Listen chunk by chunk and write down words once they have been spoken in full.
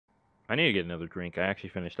I need to get another drink. I actually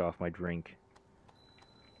finished off my drink.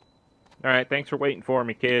 Alright, thanks for waiting for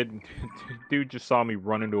me, kid. Dude just saw me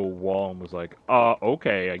run into a wall and was like,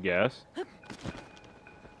 okay, I guess.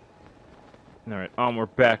 Alright, we're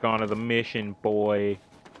back onto the mission, boy.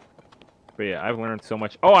 But yeah, I've learned so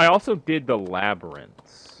much. Oh, I also did the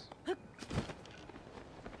labyrinths.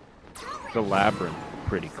 The labyrinth is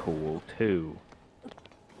pretty cool, too.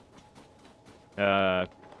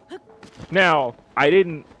 Now,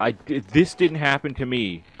 this didn't happen to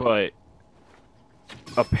me, but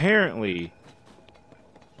apparently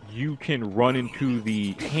you can run into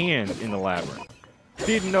the hands in the labyrinth.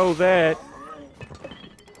 Didn't know that.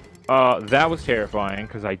 That was terrifying,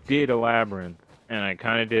 because I did a labyrinth, and I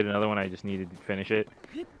kind of did another one, I just needed to finish it.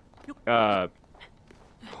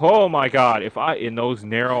 Oh my god, in those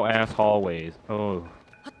narrow-ass hallways, oh.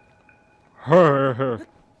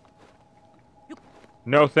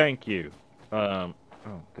 No, thank you. Oh,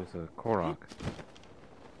 there's a Korok.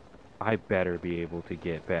 I better be able to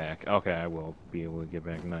get back. Okay, I will be able to get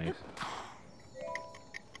back. Nice.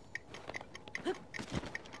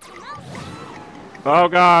 Oh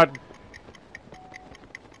god!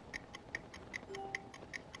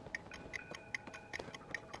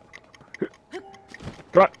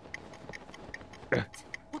 Cut!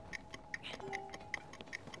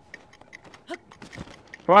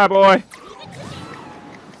 Come on, boy!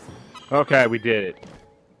 Okay, we did it.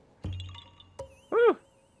 Woo! You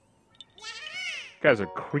guys are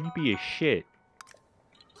creepy as shit.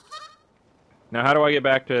 Now, how do I get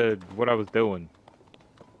back to what I was doing?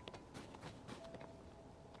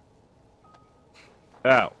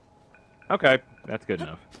 Oh. Okay, that's good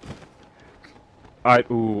enough.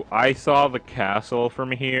 I saw the castle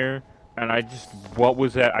from here, and what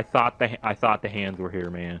was that? I thought the hands were here,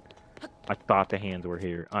 man. I thought the hands were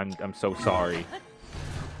here. I'm so sorry.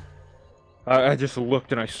 I just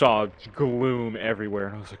looked and I saw gloom everywhere,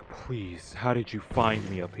 and I was like, please, how did you find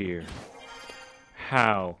me up here?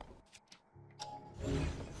 How?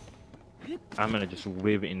 I'm gonna just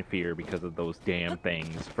live in fear because of those damn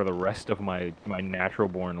things for the rest of my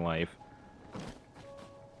natural-born life.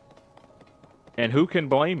 And who can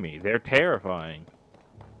blame me? They're terrifying.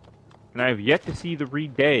 And I have yet to see the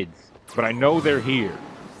Re-Deads, but I know they're here.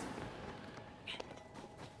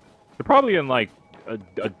 They're probably in, like,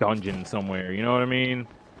 a dungeon somewhere, you know what I mean?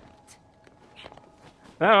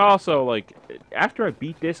 That also, like, after I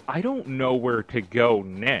beat this, I don't know where to go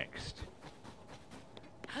next.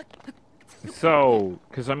 So,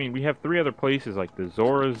 because, I mean, we have 3 other places, like the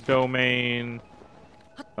Zora's Domain,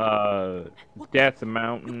 Death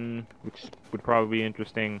Mountain, which would probably be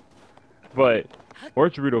interesting, or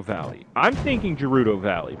Gerudo Valley. I'm thinking Gerudo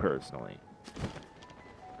Valley, personally.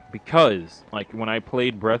 Because, like, when I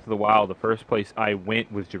played Breath of the Wild, the first place I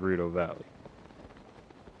went was Gerudo Valley.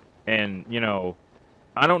 And, you know,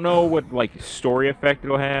 I don't know what, like, story effect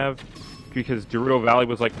it'll have, because Gerudo Valley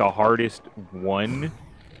was, like, the hardest one,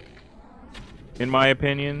 in my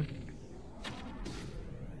opinion.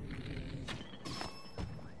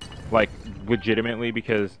 Like, legitimately,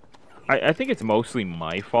 because I think it's mostly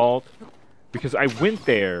my fault, because I went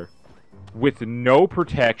there with no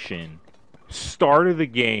protection, started the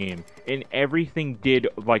game, and everything did,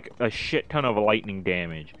 like, a shit ton of lightning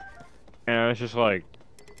damage. And I was just like,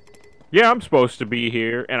 yeah, I'm supposed to be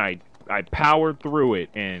here, and I powered through it,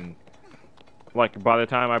 and, like, by the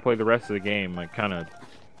time I played the rest of the game, I kind of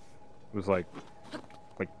was, like,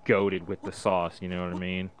 goated with the sauce, you know what I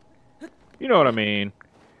mean? You know what I mean?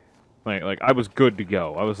 Like, I was good to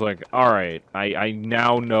go. I was like, alright, I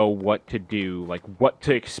now know what to do, like, what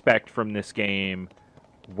to expect from this game,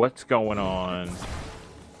 what's going on. I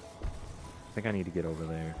think I need to get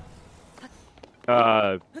over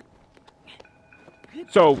there.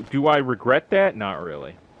 So, do I regret that? Not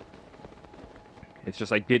really. It's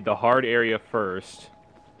just I did the hard area first.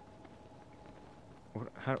 What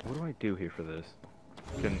do I do here for this?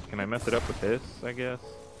 Can I mess it up with this, I guess?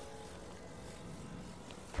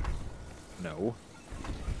 No.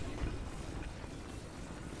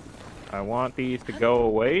 I want these to go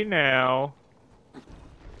away now.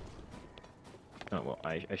 Oh, well,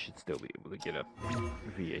 I should still be able to get up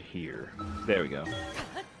via here. There we go.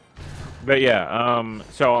 But yeah,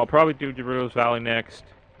 so I'll probably do Gerudo's Valley next.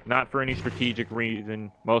 Not for any strategic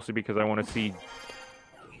reason, mostly because I want to see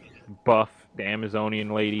buff the Amazonian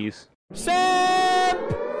ladies.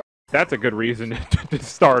 That's a good reason to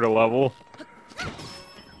start a level.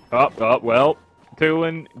 Well,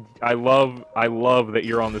 Tulin, I love that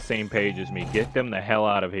you're on the same page as me. Get them the hell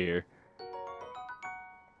out of here.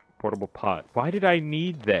 Portable pot. Why did I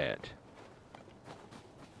need that?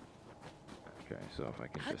 Okay, so if I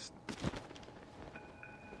can just...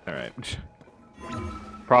 Alright.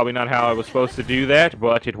 Probably not how I was supposed to do that,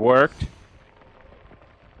 but it worked.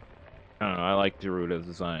 I don't know, I like Gerudo's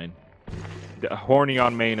design. The horny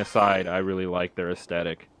on main aside, I really like their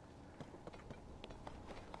aesthetic.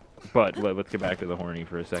 But let's get back to the horny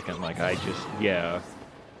for a second. Like, yeah.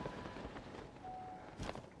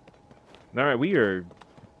 Alright, we are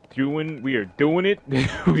doing it.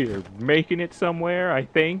 We are making it somewhere, I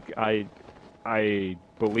think. I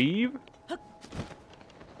believe.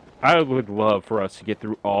 I would love for us to get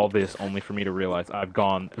through all this only for me to realize I've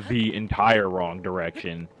gone the entire wrong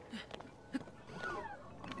direction.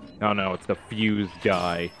 Oh no, it's the fused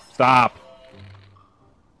guy. Stop!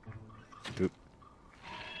 Oop.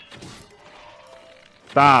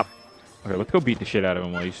 Stop! Okay, let's go beat the shit out of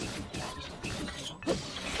him while he's...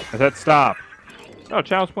 I said stop! Oh,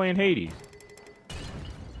 Chow's playing Hades.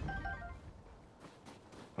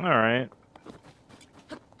 Alright.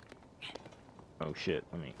 Oh shit,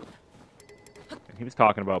 let me... He was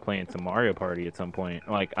talking about playing some Mario Party at some point.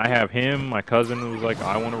 Like, I have him, my cousin was like,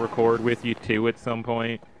 I want to record with you too at some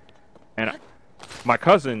point. And my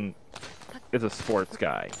cousin is a sports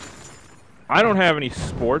guy. I don't have any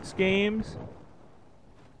sports games.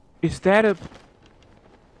 Is that a...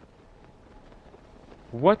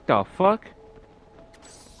 What the fuck?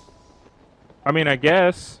 I mean, I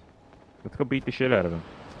guess. Let's go beat the shit out of him.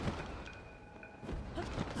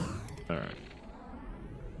 Alright.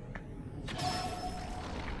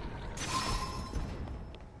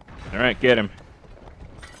 Alright, get him.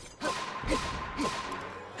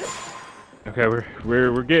 Okay,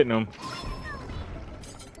 we're getting him.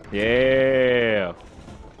 Yeah.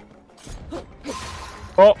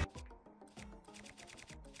 Oh.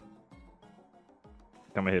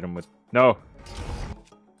 I'm gonna hit him with no.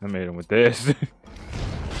 I made him with this.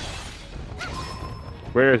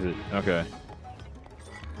 Where is it? Okay.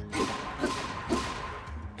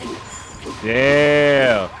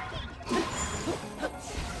 Yeah.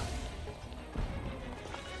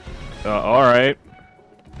 All right.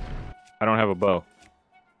 I don't have a bow.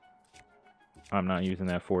 I'm not using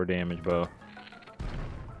that 4 damage bow.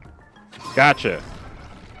 Gotcha.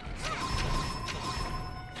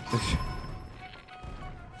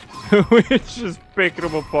 It's just picking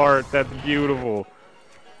them apart. That's beautiful.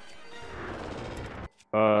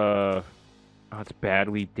 Oh, it's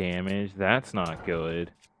badly damaged. That's not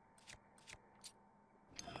good.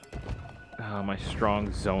 Oh, my strong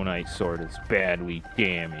Zonite sword is badly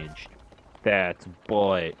damaged. That's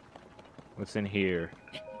butt. What's in here?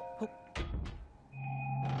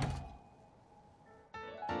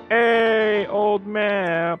 Hey, old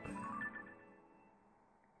map.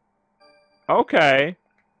 Okay.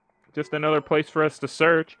 Just another place for us to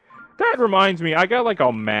search. That reminds me, I got like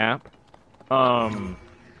a map. I'll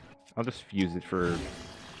just fuse it for...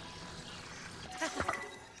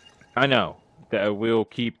 I know. That we'll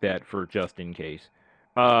keep that for just in case.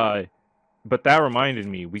 But that reminded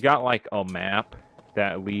me, we got like a map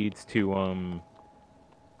that leads to,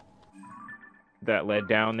 that led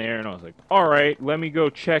down there, and I was like, alright, let me go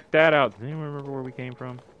check that out. Does anyone remember where we came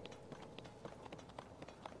from?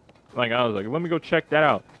 Like, I was like, let me go check that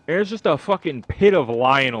out. There's just a fucking pit of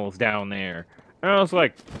Lionels down there. And I was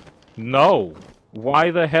like, no.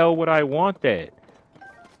 Why the hell would I want that?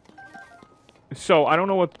 So, I don't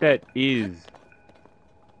know what that is.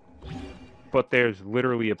 But there's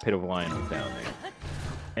literally a pit of Lionels down there.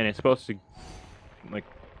 And it's supposed to, like,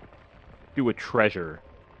 do a treasure.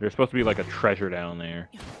 There's supposed to be, like, a treasure down there.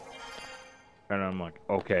 And I'm like,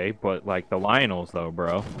 okay, but, like, the Lionels, though,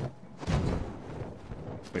 bro.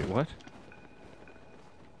 Wait, what?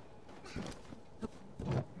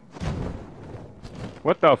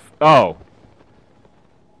 What the f- Oh!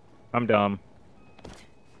 I'm dumb.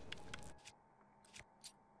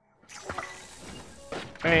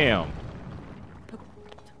 Bam!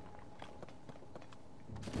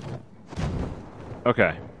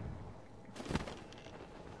 Okay.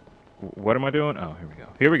 What am I doing? Oh, here we go.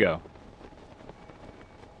 Here we go.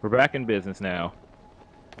 We're back in business now.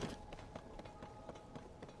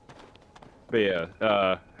 But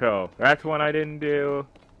yeah, so that's one I didn't do.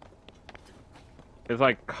 There's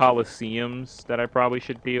like Colosseums that I probably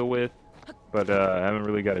should deal with, but I haven't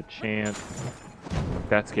really got a chance.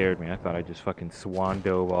 That scared me. I thought I just fucking swan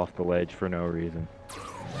dove off the ledge for no reason.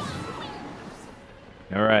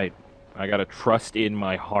 Alright. I gotta trust in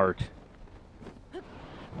my heart.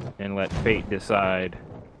 And let fate decide.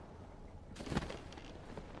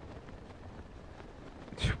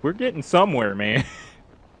 We're getting somewhere, man.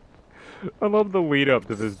 I love the lead up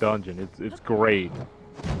to this dungeon. It's great.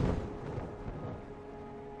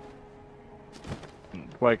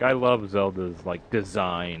 Like, I love Zelda's like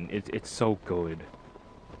design. It's so good.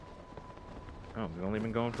 Oh, we've only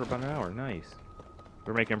been going for about an hour. Nice.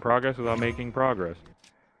 We're making progress without making progress.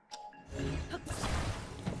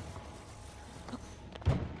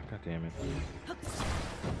 God damn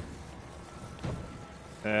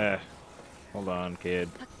it. Hold on, kid.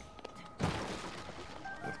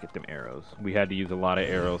 Let's get them arrows. We had to use a lot of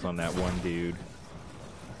arrows on that one dude.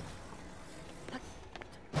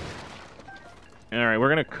 Alright, we're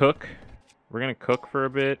gonna cook. We're gonna cook for a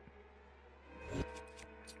bit.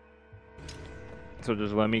 So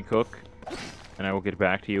just let me cook, and I will get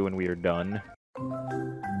back to you when we are done.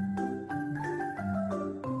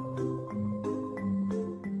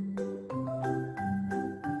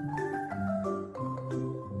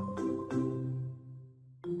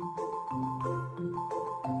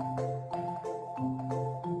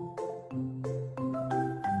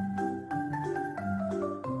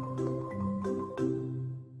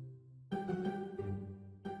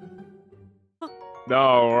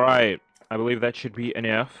 Alright. I believe that should be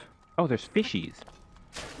enough. Oh, there's fishies.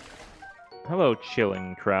 Hello,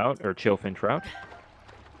 chilling trout, or chillfin trout.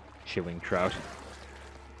 Chilling trout.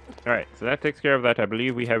 Alright, so that takes care of that. I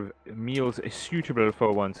believe we have meals suitable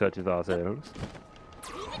for one such as ourselves.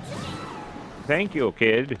 Thank you,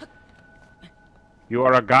 kid. You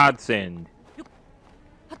are a godsend.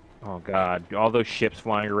 Oh god, all those ships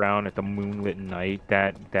flying around at the moonlit night,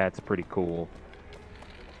 that's pretty cool.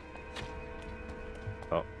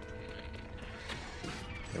 Oh.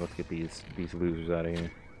 Okay, let's get these losers out of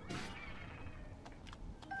here.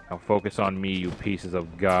 Now focus on me, you pieces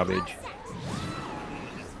of garbage.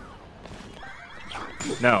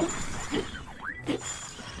 No.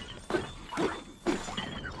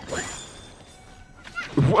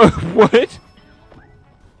 What?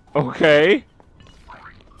 Okay.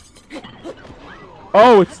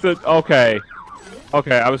 Oh, it's the... Okay.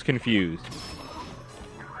 Okay, I was confused.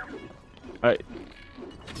 I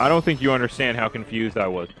don't think you understand how confused I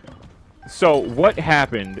was. So, what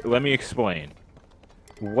happened... Let me explain.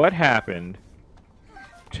 What happened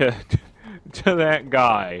to that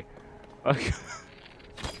guy?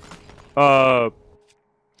 Oh,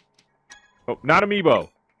 not Amiibo.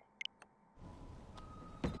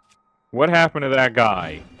 What happened to that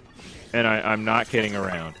guy? And I'm not kidding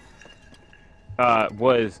around.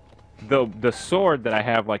 Was the sword that I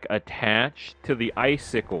have like attached to the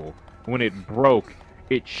icicle, when it broke,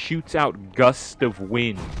 it shoots out gusts of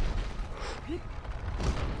wind.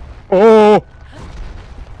 Oh!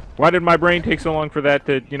 Why did my brain take so long for that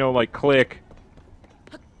to, you know, like click?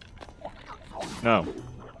 No.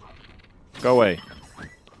 Go away.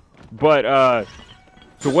 But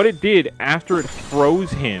so what it did after it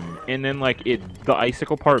froze him and then like the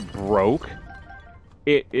icicle part broke,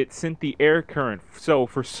 it sent the air current. So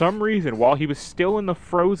for some reason, while he was still in the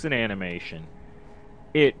frozen animation,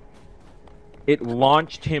 it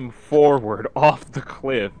launched him forward off the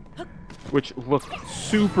cliff, which looked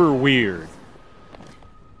super weird.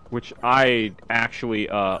 Which I actually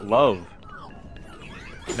love.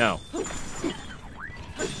 No.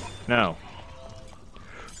 No.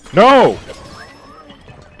 No!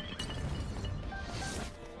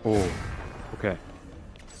 Oh. Okay.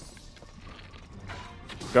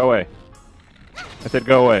 Go away. I said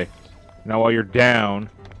go away. Now while you're down...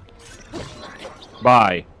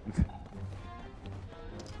 Bye.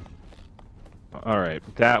 Alright,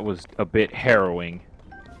 that was a bit harrowing.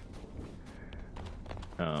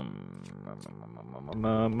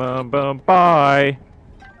 Bye!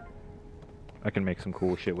 I can make some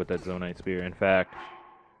cool shit with that Zonite Spear. In fact,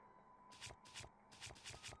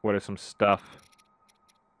 what are some stuff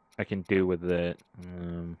I can do with it?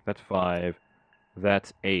 That's 5.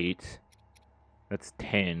 That's 8. That's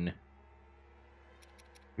 10.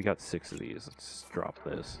 We got 6 of these. Let's drop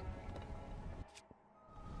this.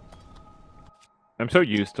 I'm so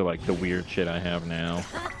used to, like, the weird shit I have now.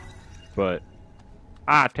 But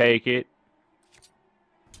I take it.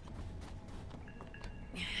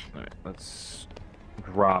 Alright, let's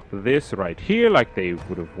drop this right here like they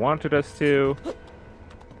would have wanted us to.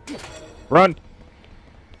 Run!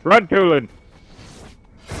 Run, Tulin!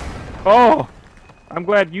 Oh! I'm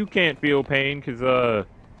glad you can't feel pain, because,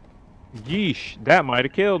 yeesh, that might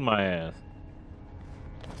have killed my ass.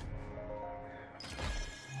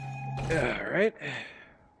 Alright.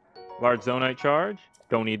 Large Zonite charge.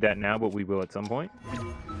 Don't need that now, but we will at some point.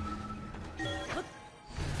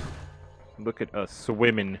 Look at us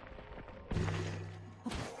swimming.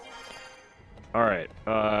 Alright,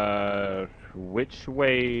 which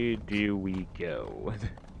way do we go?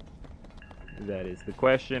 That is the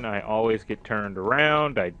question. I always get turned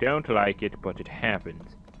around. I don't like it, but it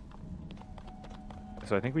happens.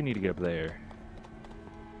 So I think we need to get up there.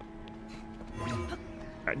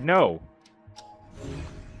 No!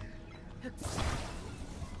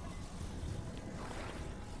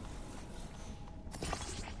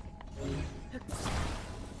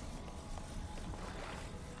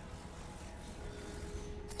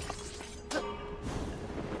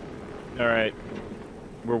 Alright.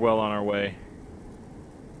 We're well on our way.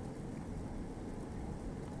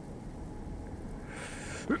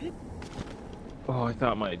 Oh, I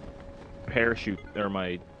thought my parachute, or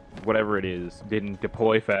my whatever it is, didn't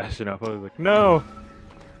deploy fast enough. I was like, no!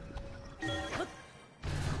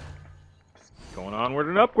 Going onward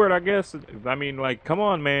and upward, I guess. I mean, like, come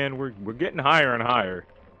on, man. We're getting higher and higher.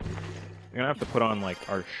 We're gonna have to put on, like,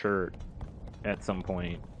 our shirt at some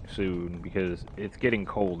point soon, because it's getting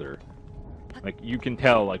colder. Like, you can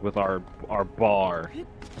tell, like, with our bar,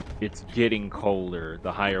 it's getting colder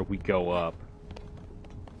the higher we go up.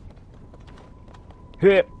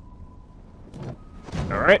 Hit!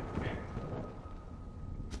 Alright.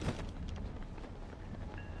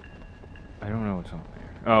 I don't know what's on there.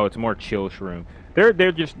 Oh, it's more chill shroom.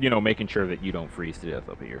 They're just, you know, making sure that you don't freeze to death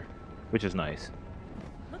up here, which is nice.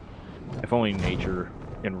 If only nature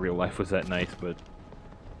in real life was that nice, but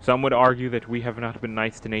some would argue that we have not been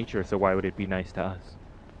nice to nature, so why would it be nice to us?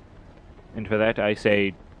 And for that, I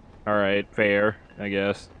say, alright, fair, I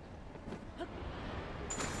guess.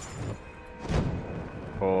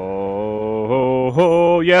 Oh, ho,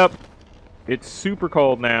 ho, yep. It's super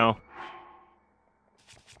cold now.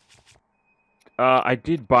 I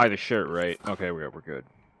did buy the shirt, right? Okay, we're good.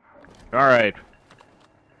 Alright.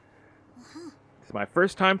 It's my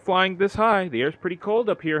first time flying this high. The air's pretty cold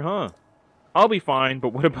up here, huh? I'll be fine,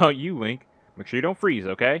 but what about you, Link? Make sure you don't freeze,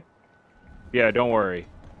 okay? Yeah, don't worry.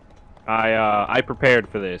 I prepared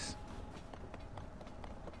for this.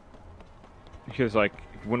 Because, like,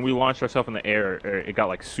 when we launched ourselves in the air, it got,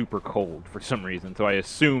 like, super cold for some reason. So I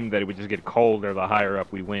assumed that it would just get colder the higher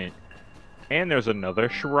up we went. And there's another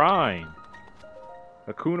shrine.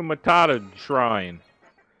 Hakuna Matata shrine.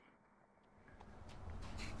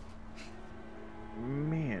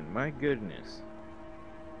 Man, my goodness.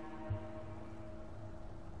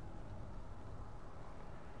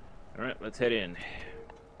 Alright, let's head in.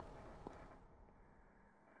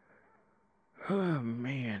 Oh,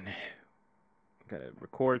 man. Gotta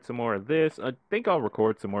record some more of this. I think I'll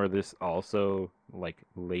record some more of this also, like,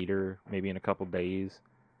 later, maybe in a couple days.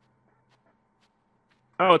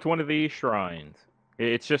 Oh, it's one of these shrines.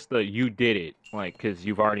 It's just the you did it, like, because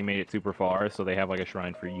you've already made it super far, so they have, like, a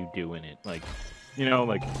shrine for you doing it. Like, you know,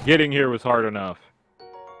 like, getting here was hard enough.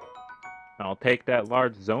 I'll take that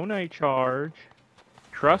large zonite charge.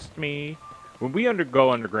 Trust me. When we go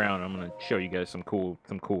underground, I'm gonna show you guys some cool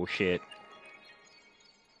shit.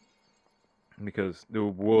 Because the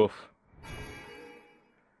wolf,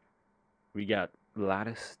 we got a lot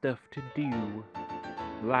of stuff to do.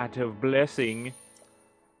 Lot of blessing.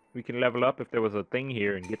 We can level up if there was a thing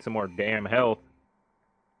here and get some more damn health.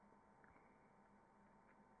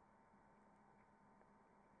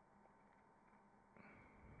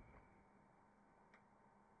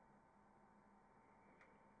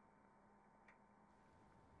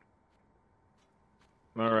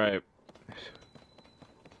 Alright.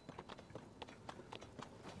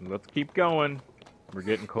 Let's keep going. We're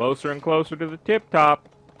getting closer and closer to the tip top.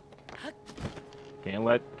 Can't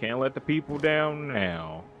let the people down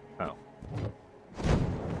now. Oh.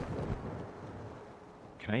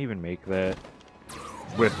 Can I even make that?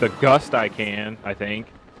 With the gust I can, I think.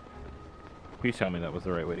 Please tell me that was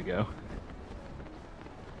the right way to go.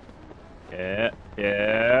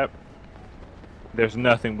 Yeah. There's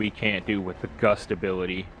nothing we can't do with the gust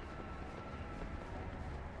ability.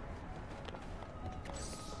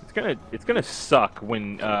 It's gonna suck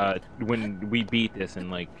when we beat this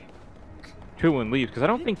and, like, Tulin leaves, because I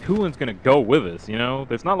don't think Tulin's gonna go with us, you know?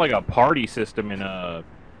 There's not like a party system in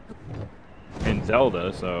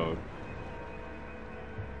Zelda, so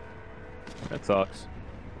that sucks.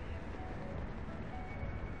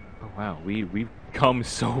 Oh wow, we've come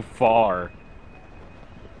so far.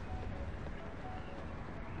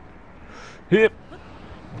 Hip.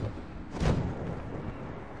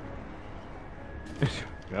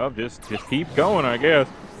 Well, just keep going, I guess.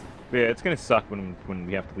 Yeah, it's gonna suck when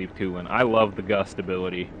we have to leave Tulin. I love the gust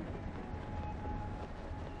ability.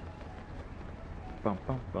 Bum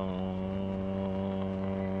bum bum.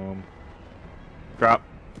 Drop.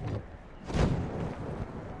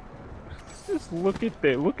 Just look at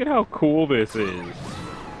that. Look at how cool this is.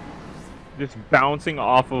 Just bouncing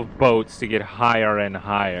off of boats to get higher and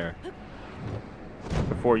higher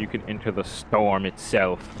before you can enter the storm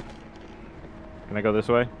itself. Can I go this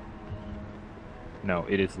way? No,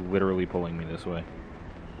 it is literally pulling me this way.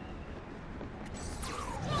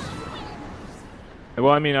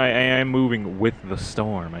 Well, I mean, I am moving with the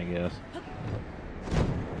storm, I guess.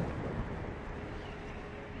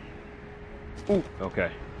 Ooh,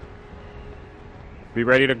 okay. Be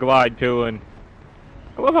ready to glide, Tulin.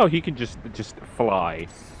 I love how he can just fly.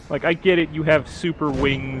 Like, I get it, you have super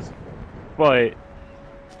wings, but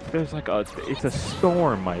there's like it's a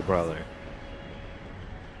storm, my brother.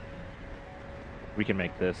 We can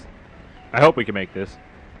make this. I hope we can make this.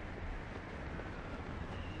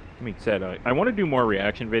 I mean, said, I want to do more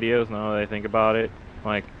reaction videos now that I think about it.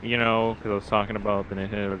 Like, you know, because I was talking about the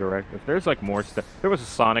Nintendo Direct. If there's like more stuff. There was a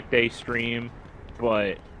Sonic Day stream,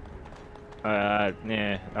 but nah,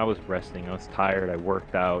 I was resting. I was tired. I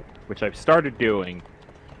worked out, which I've started doing.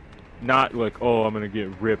 Not like, oh, I'm gonna get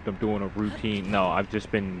ripped. I'm doing a routine. No, I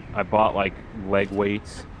bought like leg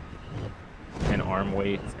weights and arm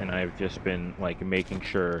weights, and I've just been like making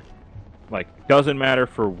sure, like, doesn't matter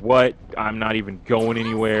for what. I'm not even going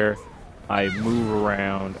anywhere. I move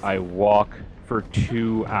around. I walk for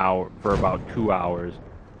about 2 hours.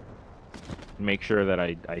 Make sure that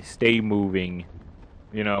I stay moving.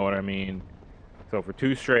 You know what I mean? So for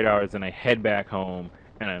 2 straight hours, then I head back home,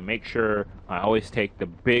 and I make sure I always take the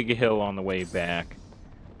big hill on the way back,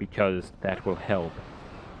 because that will help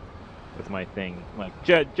with my thing, like,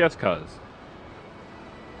 just cause.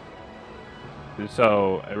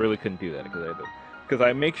 So I really couldn't do that, because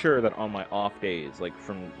I make sure that on my off days, like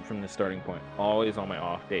from the starting point, always on my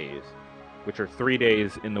off days, which are 3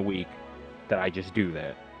 days in the week, that I just do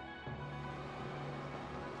that.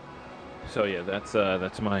 So yeah,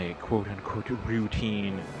 that's my quote-unquote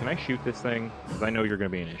routine. Can I shoot this thing? Because I know you're going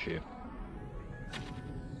to be an issue.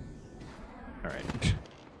 Alright.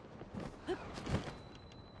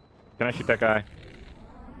 Can I shoot that guy?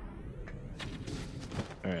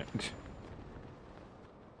 Alright.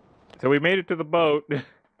 So we made it to the boat.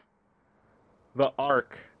 The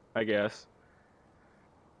Ark, I guess.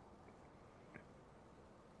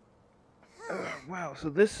 Wow, so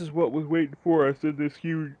this is what was waiting for us in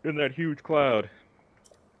that huge cloud.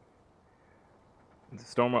 The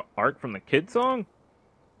Storm Ark from the kid song?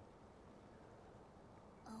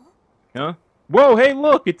 Huh? Whoa, hey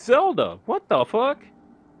look, it's Zelda! What the fuck?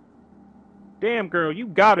 Damn girl, you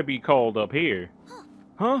gotta be cold up here.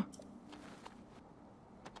 Huh?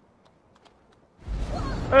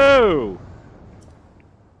 Oh!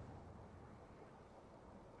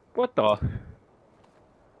 What the?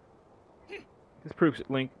 This proves that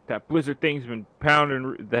Link, that blizzard thing's been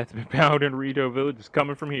pounding, that's been pounding Rito Village is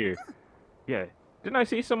coming from here. Yeah. Didn't I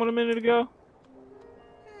see someone a minute ago?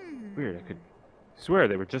 Weird, I could swear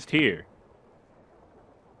they were just here.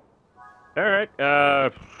 Alright,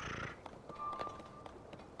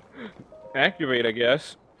 activate, I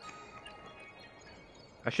guess.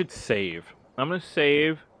 I should save. I'm gonna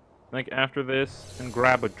save, like, after this, and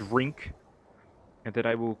grab a drink, and then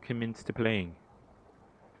I will commence to playing.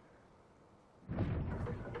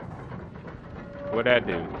 What'd that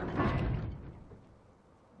do?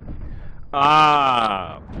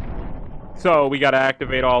 Ah! So, we gotta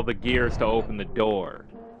activate all the gears to open the door.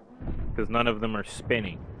 Because none of them are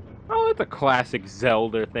spinning. Oh, that's a classic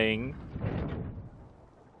Zelda thing.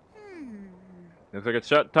 Looks like it's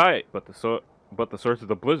shut tight, but the source of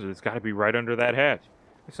the blizzard has got to be right under that hatch.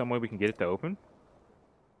 There's some way we can get it to open?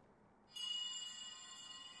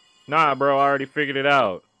 Nah, bro, I already figured it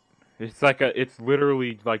out. It's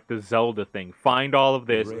literally like the Zelda thing. Find all of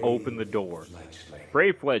this, open the door.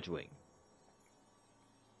 Brave fledgling.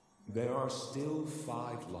 There are still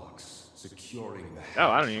 5 locks securing the hatch. Oh,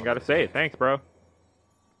 I don't even gotta say it. Thanks, bro.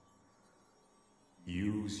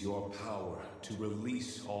 Use your power to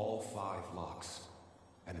release all 5 locks,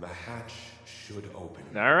 and the hatch should open.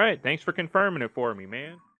 Alright, thanks for confirming it for me,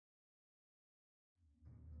 man.